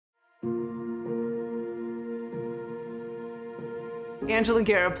Angela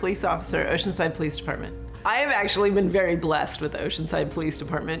Guerra, police officer, Oceanside Police Department. I have actually been very blessed with the Oceanside Police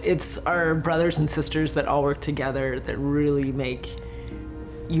Department. It's our brothers and sisters that all work together that really make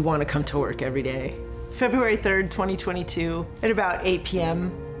you want to come to work every day. February 3rd, 2022, at about 8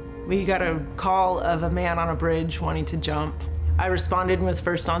 p.m., we got a call of a man on a bridge wanting to jump. I responded and was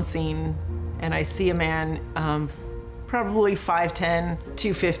first on scene, and I see a man, probably 5'10",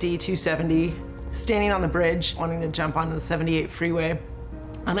 250, 270, standing on the bridge wanting to jump onto the 78 freeway.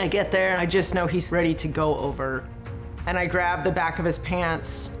 And I get there, and I just know he's ready to go over. And I grab the back of his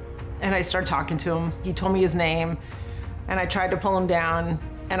pants, and I start talking to him. He told me his name, and I tried to pull him down,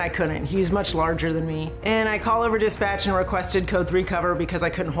 and I couldn't. He's much larger than me. And I call over dispatch and requested code 3 cover because I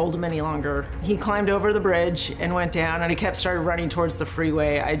couldn't hold him any longer. He climbed over the bridge and went down, and he started running towards the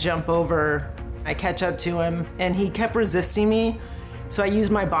freeway. I jump over, I catch up to him, and he kept resisting me. So I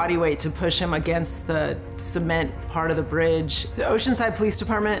used my body weight to push him against the cement part of the bridge. The Oceanside Police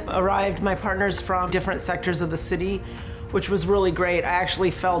Department arrived, my partners from different sectors of the city, which was really great. I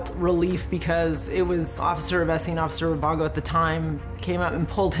actually felt relief because it was Officer Vessi and Officer Rabago at the time came up and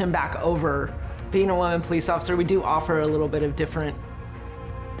pulled him back over. Being a woman police officer, we do offer a little bit of different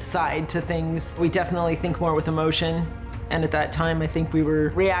side to things. We definitely think more with emotion, and at that time I think we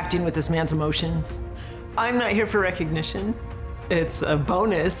were reacting with this man's emotions. I'm not here for recognition. It's a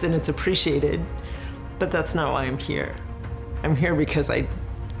bonus and it's appreciated, but that's not why I'm here. I'm here because I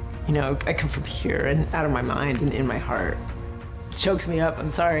come from here and out of my mind and in my heart. It chokes me up, I'm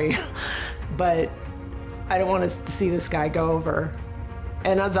sorry, but I don't want to see this guy go over.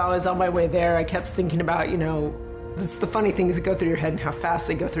 And as I was on my way there, I kept thinking about, this is the funny things that go through your head and how fast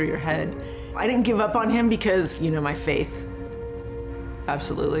they go through your head. I didn't give up on him because, my faith.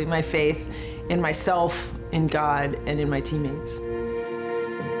 Absolutely, my faith in myself, in God, and in my teammates.